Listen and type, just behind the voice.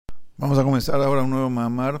Vamos a comenzar ahora un nuevo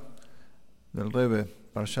Mamar del Rebbe,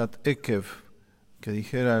 Parshat Ekev, que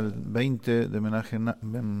dijera el 20 de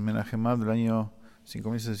Menachemab del año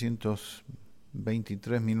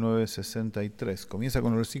 5623, 1963. Comienza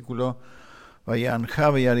con el versículo Vayanja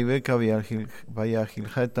vayaribeka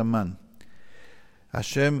vayajilja et Aman.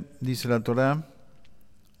 Hashem, dice la Torá,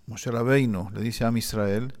 Moshe Rabbeinu le dice a Am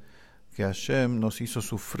Israel que Hashem nos hizo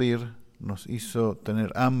sufrir, nos hizo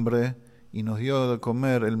tener hambre y nos dio de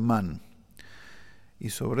comer el man.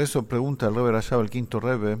 Y sobre eso pregunta el Rebbe Rashab, el quinto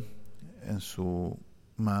Rebbe, en su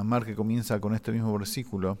Mahamar que comienza con este mismo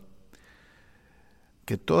versículo,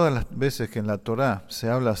 que todas las veces que en la Torá se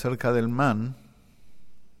habla acerca del man,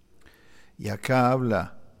 y acá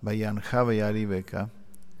habla Vayanja vayaribeka,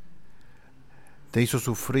 te hizo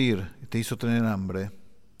sufrir, te hizo tener hambre,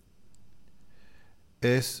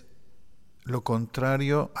 es lo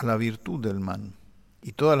contrario a la virtud del man.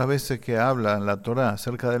 Y todas las veces que habla en la Torá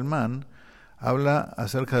acerca del man, habla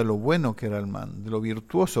acerca de lo bueno que era el man, de lo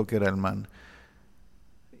virtuoso que era el man,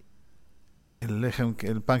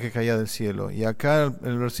 el pan que caía del cielo. Y acá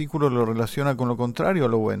el versículo lo relaciona con lo contrario a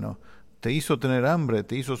lo bueno. Te hizo tener hambre,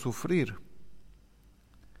 te hizo sufrir.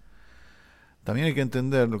 También hay que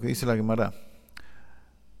entender lo que dice la Gemara.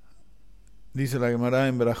 Dice la Gemara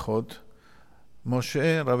en Berajot,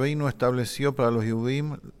 Moshe Rabbeinu estableció para los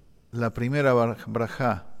Yehudim la primera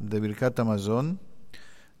brajá de Birkat Hamazon,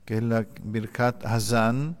 que es la Birkat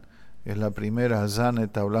Hazan, es la primera Hazan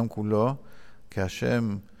et Haolam Kulo, que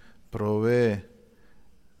Hashem provee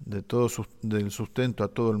de todo del sustento a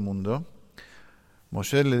todo el mundo.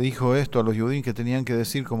 Moshe le dijo esto a los Yehudim que tenían que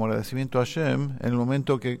decir como agradecimiento a Hashem en el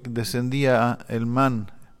momento que descendía el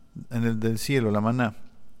man del cielo, la maná.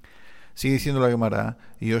 Sigue diciendo la Gemara,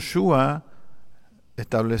 y Yoshua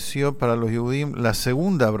estableció para los Yehudim la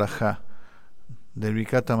segunda brajá del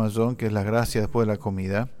Birkat Hamazon, que es la gracia después de la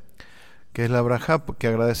comida, que es la brajá que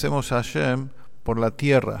agradecemos a Hashem por la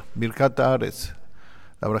tierra, Birkat Haaretz,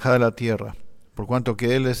 la brajá de la tierra, por cuanto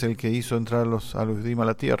que Él es el que hizo entrar a los Yehudim a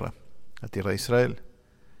la tierra de Israel.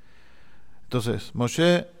 Entonces,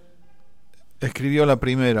 Moshe escribió la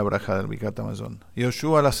primera brajá del Birkat Hamazon,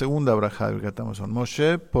 Yoshua la segunda brajá del Birkat Hamazon,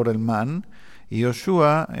 Moshe por el man, y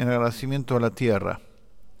Yoshua en agradecimiento a la tierra,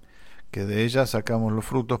 que de ella sacamos los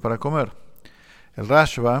frutos para comer. El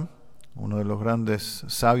Rashba, uno de los grandes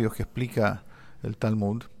sabios que explica el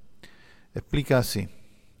Talmud, explica así.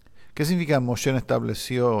 ¿Qué significa Moshe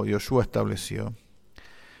estableció, Yoshua estableció?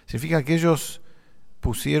 Significa que ellos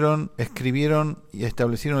escribieron y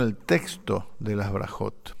establecieron el texto de las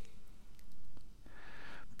brajot,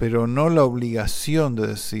 pero no la obligación de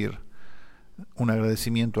decir un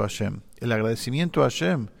agradecimiento a Hashem. El agradecimiento a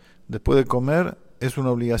Hashem después de comer es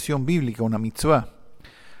una obligación bíblica, una mitzvah.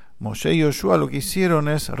 Moshe y Yoshua lo que hicieron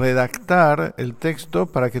es redactar el texto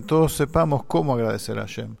para que todos sepamos cómo agradecer a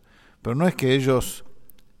Hashem. Pero no es que ellos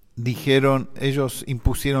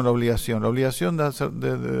impusieron la obligación. La obligación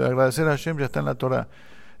de agradecer a Hashem ya está en la Torá.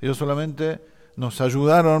 Ellos solamente nos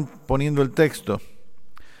ayudaron poniendo el texto.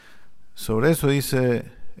 Sobre eso dice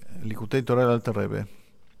el Likutei Torah del Alter Rebbe,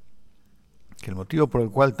 que el motivo por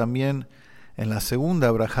el cual también en la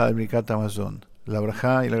segunda brajá del Birkat Hamazon, la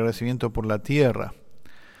brajá y el agradecimiento por la tierra,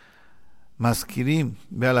 Maskirim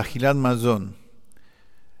ve'al ajilat mazon,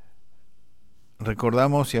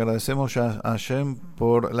 recordamos y agradecemos a Hashem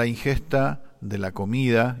por la ingesta de la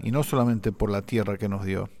comida y no solamente por la tierra que nos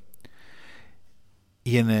dio.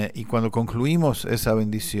 Y cuando concluimos esa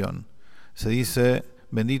bendición, se dice,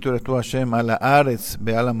 bendito eres tú Hashem ala haaretz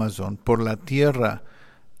ve'al hamazon, por la tierra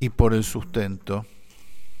y por el sustento.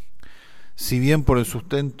 Si bien por el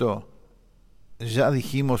sustento ya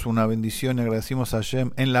dijimos una bendición y agradecimos a Hashem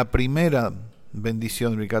en la primera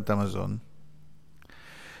bendición de Birkat Hamazon,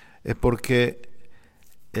 es porque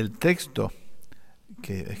el texto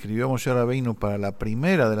que escribió Moshe Rabbeinu para la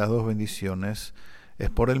primera de las dos bendiciones es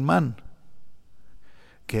por el man,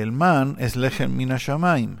 que el man es lechem min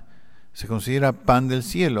hashamayim, se considera pan del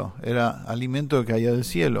cielo, era alimento que caía del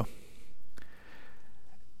cielo.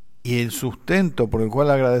 Y el sustento por el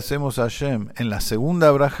cual agradecemos a Hashem en la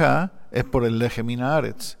segunda brajá es por el lechem min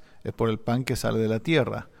haaretz, es por el pan que sale de la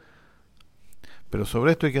tierra. Pero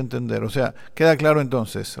sobre esto hay que entender, o sea, queda claro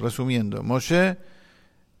entonces, resumiendo, Moshe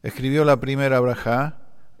escribió la primera brajá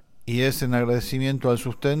y es en agradecimiento al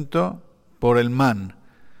sustento por el man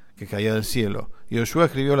que caía del cielo. Y Yoshua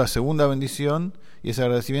escribió la segunda bendición y es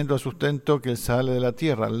agradecimiento al sustento que sale de la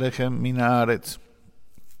tierra, el lechem min haaretz.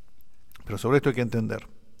 Pero sobre esto hay que entender.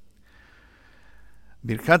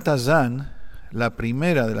 Birkat Hazan, la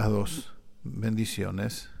primera de las dos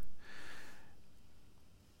bendiciones,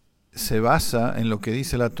 se basa en lo que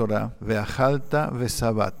dice la Torá, ve'ajalta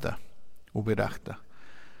ve'sabata. uberachta.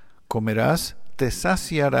 Comerás, te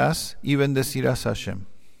saciarás y bendecirás a Hashem.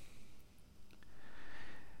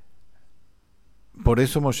 Por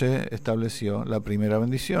eso Moshe estableció la primera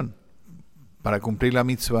bendición, para cumplir la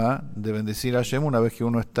mitzvah de bendecir a Hashem una vez que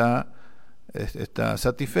uno está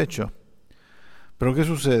satisfecho. Pero ¿qué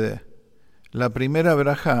sucede? La primera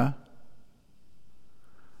verajá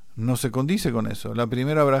no se condice con eso. La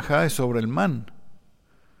primera verajá es sobre el man,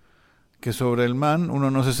 que sobre el man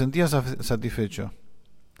uno no se sentía satisfecho.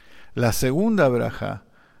 La segunda verajá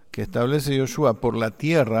que establece Yoshua por la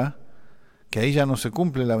tierra, que ahí ya no se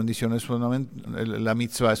cumple la bendición, es solamente la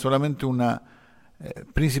mitzvah, es solamente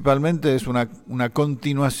principalmente es una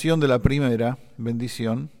continuación de la primera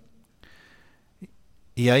bendición,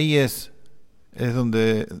 y ahí es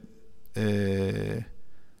donde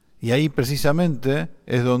y ahí precisamente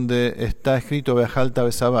es donde está escrito Bejalta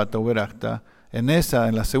Besabata Uberachta. En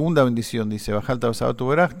la segunda bendición dice Bejalta Besabata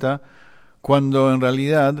Uberachta, cuando en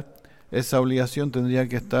realidad esa obligación tendría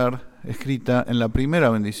que estar escrita en la primera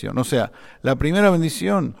bendición. O sea, la primera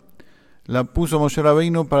bendición la puso Moshe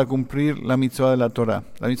Rabbeinu para cumplir la mitzvah de la Torah.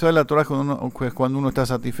 La mitzvah de la Torah es cuando uno está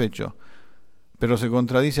satisfecho, pero se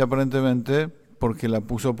contradice aparentemente porque la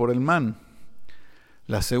puso por el man.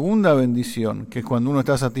 La segunda bendición, que es cuando uno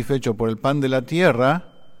está satisfecho por el pan de la tierra,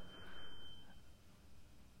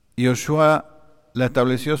 Yoshua la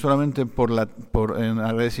estableció solamente en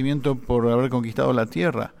agradecimiento por haber conquistado la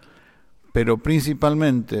tierra, pero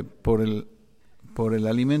principalmente por el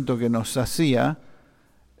alimento que nos sacía,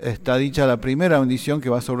 está dicha la primera bendición que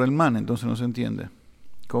va sobre el man. Entonces no se entiende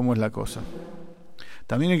cómo es la cosa.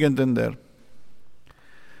 También hay que entender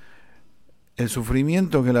el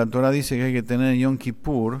sufrimiento que la Torah dice que hay que tener en Yom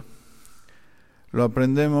Kippur, lo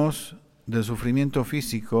aprendemos del sufrimiento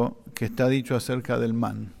físico que está dicho acerca del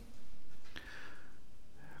man.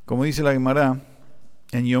 Como dice la Gemara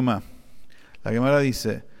en Yomá, la Gemara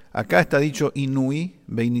dice, acá está dicho Inui,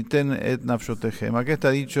 Beiniten et Nafshotehem, acá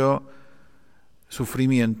está dicho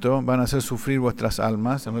sufrimiento, van a hacer sufrir vuestras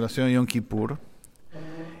almas en relación a Yom Kippur,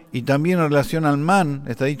 y también en relación al man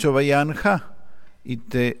está dicho Vayanja,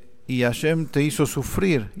 y Hashem te hizo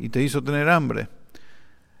sufrir y te hizo tener hambre.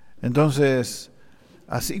 Entonces,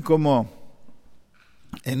 así como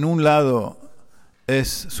en un lado es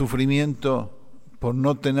sufrimiento por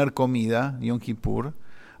no tener comida, Yom Kippur,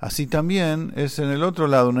 así también es en el otro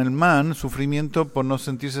lado, en el man, sufrimiento por no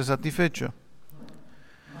sentirse satisfecho.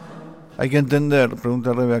 Hay que entender,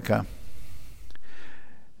 pregunta Rebe acá,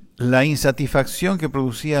 la insatisfacción que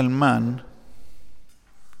producía el man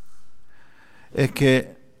es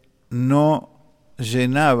que no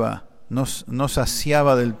llenaba, no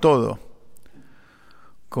saciaba del todo.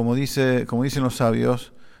 Como dicen los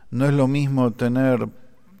sabios, no es lo mismo tener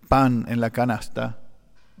pan en la canasta,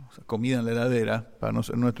 o sea, comida en la heladera, para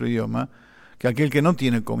nuestro idioma, que aquel que no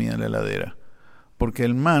tiene comida en la heladera. Porque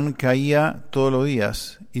el man caía todos los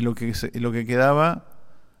días y lo que quedaba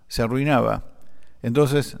se arruinaba.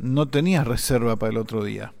 Entonces no tenías reserva para el otro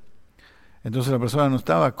día. Entonces la persona no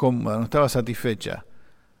estaba cómoda, no estaba satisfecha.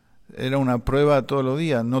 Era una prueba todos los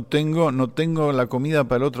días. No tengo la comida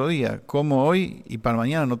para el otro día. Como hoy y para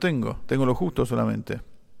mañana no tengo. Tengo lo justo solamente.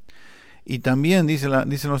 Y también, dicen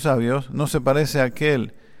los sabios, no se parece a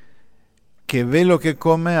aquel que ve lo que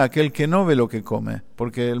come a aquel que no ve lo que come.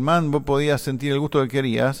 Porque el man vos podías sentir el gusto que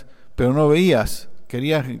querías, pero no veías.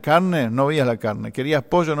 Querías carne, no veías la carne. Querías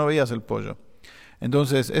pollo, no veías el pollo.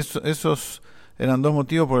 Entonces, esos eran dos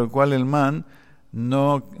motivos por el cual el man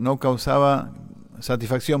no causaba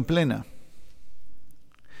satisfacción plena.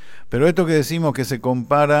 Pero esto que decimos que se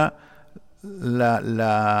compara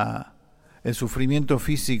el sufrimiento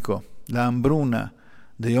físico, la hambruna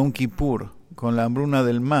de Yom Kippur con la hambruna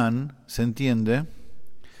del man, se entiende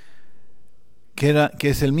que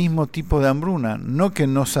es el mismo tipo de hambruna, no que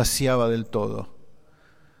no saciaba del todo.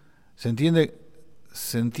 Se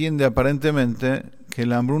entiende aparentemente que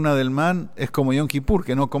la hambruna del man es como Yom Kippur,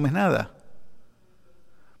 que no comes nada.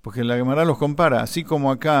 Porque la Gemara los compara, así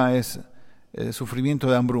como acá es sufrimiento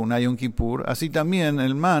de hambruna, Yom Kippur, así también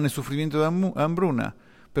el man es sufrimiento de hambruna.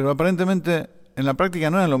 Pero aparentemente en la práctica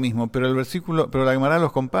no es lo mismo, pero la Gemara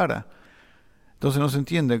los compara. Entonces no se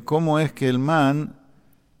entiende cómo es que el man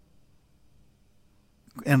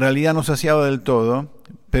en realidad no saciaba del todo,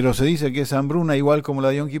 pero se dice que es hambruna igual como la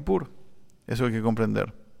de Yom Kippur. Eso hay que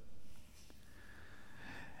comprender.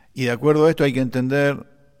 Y de acuerdo a esto hay que entender,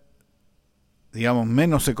 digamos,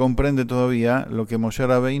 menos se comprende todavía lo que Moshe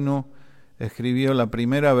Rabbeinu escribió la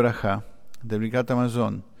primera verajá de Birkat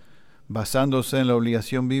Hamazon, basándose en la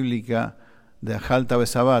obligación bíblica de Ajalta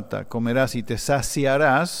Besabata, comerás y te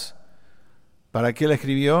saciarás. ¿Para qué la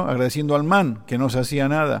escribió? Agradeciendo al man, que no se hacía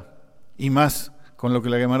nada. Y más con lo que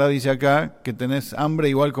la Gemara dice acá, que tenés hambre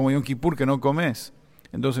igual como Yom Kippur, que no comes.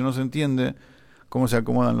 Entonces no se entiende cómo se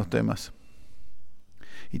acomodan los temas.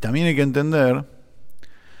 Y también hay que entender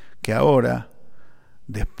que ahora,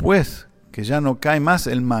 después que ya no cae más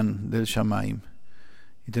el man del Shamaim,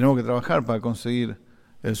 y tenemos que trabajar para conseguir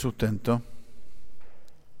el sustento,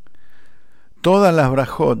 todas las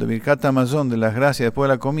brajot de Birkat Hamazon, de las gracias después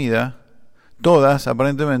de la comida, todas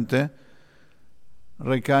aparentemente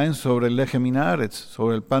recaen sobre el eje Minaretz,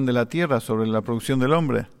 sobre el pan de la tierra, sobre la producción del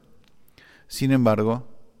hombre. Sin embargo,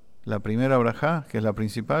 la primera brajá, que es la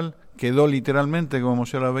principal, quedó literalmente, como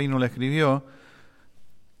Moshe Rabbeinu la escribió,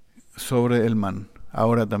 sobre el man.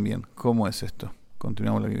 Ahora también. ¿Cómo es esto?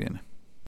 Continuamos lo que viene.